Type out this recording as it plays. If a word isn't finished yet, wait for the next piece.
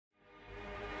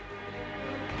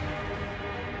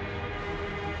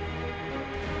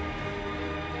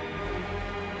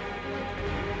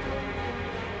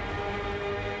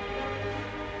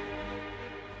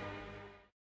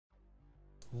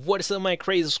What is up, my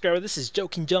crazy subscriber? This is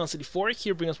Joking John 64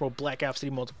 here, bringing us more Black Ops 3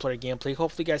 multiplayer gameplay.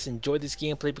 Hopefully you guys enjoyed this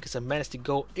gameplay because I managed to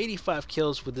go 85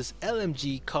 kills with this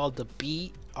LMG called the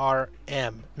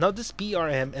BRM. Now this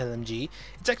BRM LMG,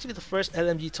 it's actually the first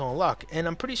LMG to unlock, and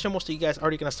I'm pretty sure most of you guys are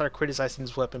already going to start criticizing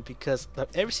this weapon because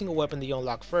every single weapon that you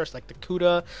unlock first, like the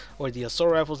Kuda or the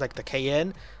assault rifles like the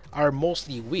KN, are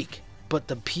mostly weak. But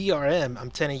the BRM,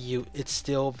 I'm telling you, it's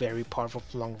still very powerful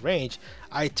for long range.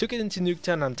 I took it into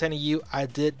NUK3TOWN, I'm telling you, I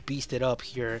did beast it up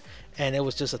here, and it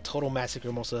was just a total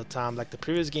massacre most of the time. Like the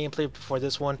previous gameplay before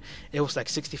this one, it was like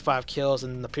 65 kills,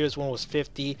 and the previous one was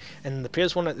 50, and the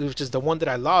previous one, which is the one that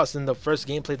I lost in the first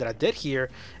gameplay that I did here,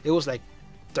 it was like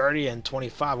 30 and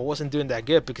 25. I wasn't doing that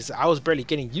good because I was barely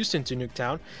getting used into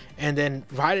NUK3TOWN, and then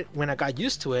right when I got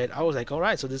used to it, I was like, all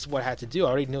right, so this is what I had to do. I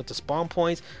already know the spawn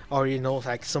points, I already know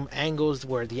like some angles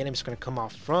where the enemy's going to come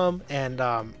off from, and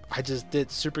I just did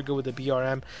super good with the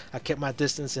BRM. I kept my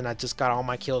distance and I just got all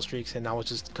my kill streaks, and I was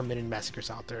just committing massacres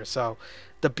out there. So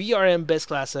the BRM best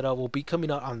class setup will be coming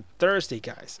out on Thursday,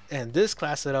 guys. And this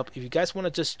class setup, if you guys want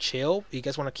to just chill, if you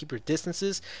guys want to keep your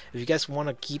distances, if you guys want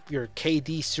to keep your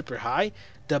KD super high,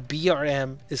 the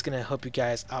BRM is going to help you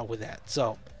guys out with that.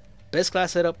 So best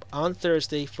class setup on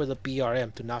Thursday for the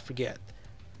BRM, do not forget.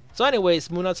 So anyways,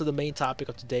 moving on to the main topic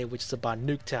of today, which is about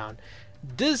NUK3TOWN.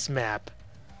 This map,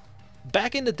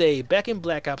 back in the day, back in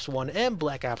Black Ops 1 and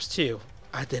Black Ops 2,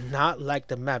 I did not like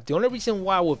the map. The only reason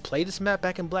why I would play this map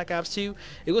back in Black Ops 2,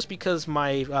 it was because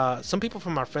my some people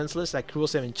from my friends list, like Cruel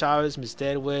 7 Chavez, Miss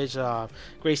Deadwitch,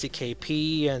 Gracie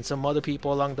KP, and some other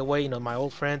people along the way, you know, my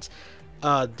old friends,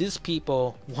 these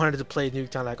people wanted to play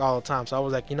NUK3TOWN like all the time. So I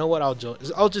was like, you know what,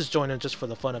 I'll just join them just for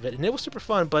the fun of it, and it was super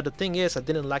fun. But the thing is, I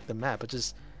didn't like the map.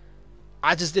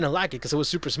 I just didn't like it because it was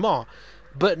super small.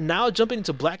 But now jumping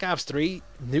into Black Ops 3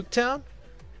 NUK3TOWN,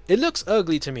 it looks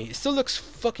ugly to me. It still looks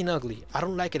fucking ugly. I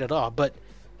don't like it at all. But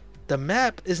the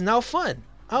map is now fun.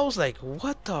 I was like,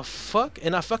 what the fuck?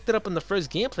 And I fucked it up in the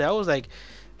first gameplay. I was like,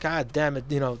 god damn it,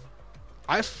 you know,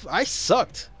 I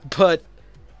sucked. But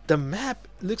the map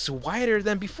looks wider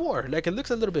than before. Like, it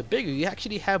looks a little bit bigger. You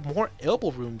actually have more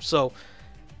elbow room. So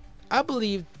I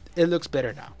believe it looks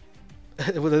better now.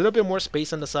 With a little bit more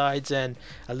space on the sides and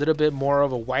a little bit more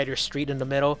of a wider street in the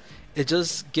middle, it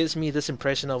just gives me this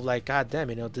impression of like, god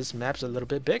damn, you know, this map's a little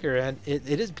bit bigger, and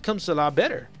it becomes a lot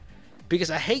better.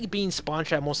 Because I hate being spawn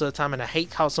trapped most of the time, and I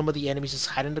hate how some of the enemies just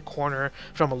hide in the corner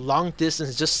from a long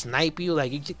distance, just snipe you,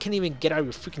 like you can't even get out of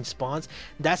your freaking spawns.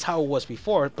 That's how it was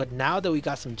before. But now that we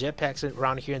got some jetpacks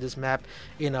around here in this map,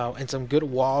 you know, and some good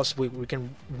walls we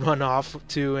can run off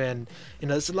to, and you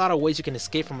know, there's a lot of ways you can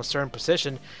escape from a certain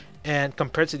position. And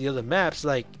compared to the other maps,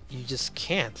 like, you just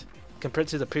can't compared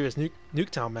to the previous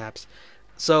NUK3TOWN maps.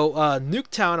 So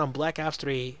NUK3TOWN on Black Ops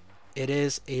 3, it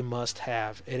is a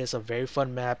must-have. It is a very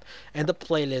fun map, and the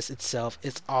playlist itself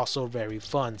is also very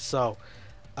fun. So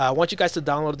I want you guys to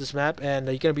download this map, and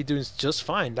you're gonna be doing just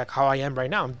fine, like how I am right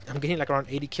now. I'm getting like around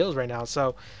 80 kills right now.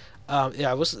 So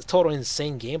yeah, it was a total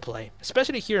insane gameplay,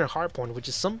 especially here in Hardpoint, which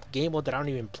is some game mode that I don't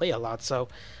even play a lot. So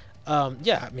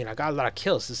yeah, I mean, I got a lot of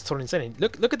kills. It's totally insane.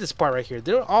 Look at this part right here.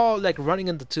 They're all like running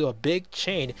into a big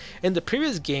chain. In the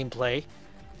previous gameplay,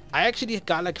 I actually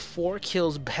got like 4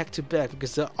 kills back to back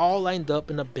because they're all lined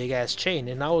up in a big ass chain,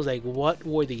 and I was like, what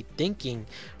were they thinking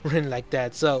running like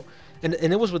that? So and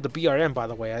it was with the BRM, by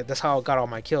the way. That's how I got all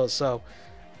my kills. So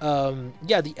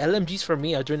yeah, the LMGs for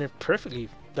me are doing it perfectly,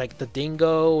 like the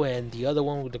Dingo and the other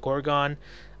one with the Gorgon.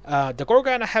 The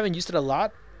Gorgon, I haven't used it a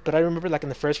lot, but I remember like in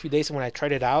the first few days when I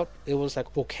tried it out, it was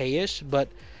like okay-ish. But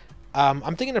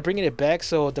I'm thinking of bringing it back,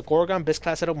 so the Gorgon best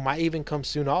class setup might even come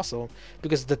soon also,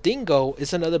 because the Dingo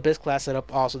is another best class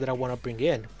setup also that I want to bring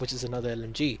in, which is another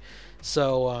LMG.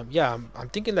 So yeah, I'm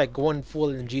thinking like going full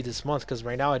LMG this month, because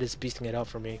right now it is beasting it up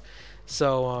for me.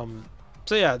 So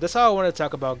so yeah, that's all I want to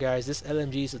talk about, guys. This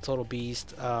LMG is a total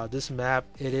beast. This map,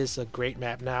 it is a great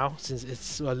map now since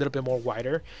it's a little bit more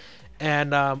wider.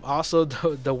 And also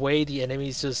the way the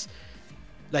enemies just,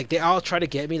 like, they all try to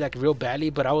get me like real badly,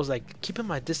 but I was like keeping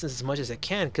my distance as much as I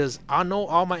can, because I know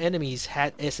all my enemies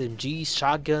had SMGs,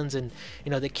 shotguns, and you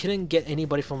know, they couldn't get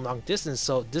anybody from long distance.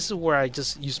 So this is where I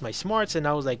just used my smarts, and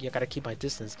I was like, you gotta keep my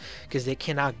distance because they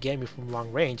cannot get me from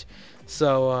long range.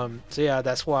 So so yeah,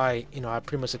 that's why, you know, I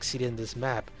pretty much succeeded in this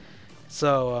map.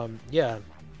 So yeah.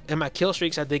 And my kill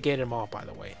streaks, I did get them all, by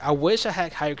the way. I wish I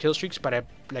had higher kill streaks, but I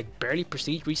like barely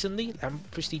prestige recently. I'm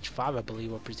prestige 5, I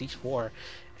believe, or prestige 4.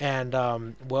 And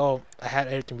well, I had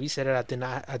everything reset. I did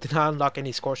not unlock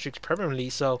any score streaks permanently,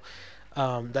 so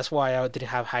that's why I didn't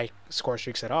have high score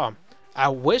streaks at all. I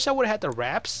wish I would have had the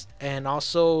wraps and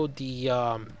also the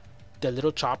the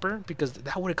little chopper, because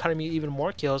that would have gotten me even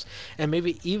more kills and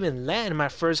maybe even land my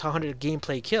first 100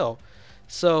 gameplay kill.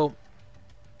 So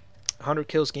 100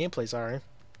 kills gameplay, sorry.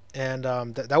 And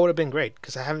that would have been great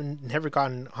because I haven't never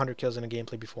gotten 100 kills in a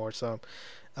gameplay before. So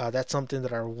that's something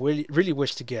that I really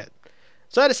wish to get.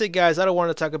 So that's it, guys. I don't want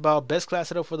to talk about best class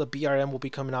setup for the BRM will be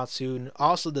coming out soon.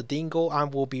 Also, the Dingo, I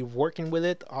will be working with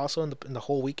it also in the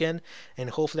whole weekend, and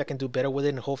hopefully I can do better with it,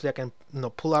 and hopefully I can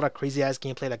pull out a crazy ass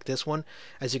gameplay like this one.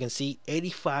 As you can see,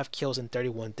 85 kills and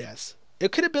 31 deaths.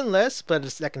 It could have been less, but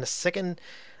it's like in the second,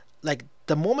 like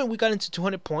the moment we got into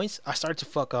 200 points, I started to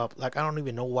fuck up. Like I don't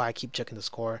even know why I keep checking the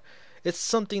score. It's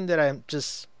something that I'm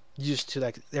just used to,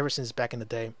 like ever since back in the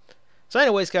day. So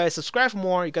anyways, guys, subscribe for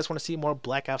more. You guys want to see more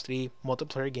Black Ops 3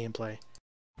 multiplayer gameplay.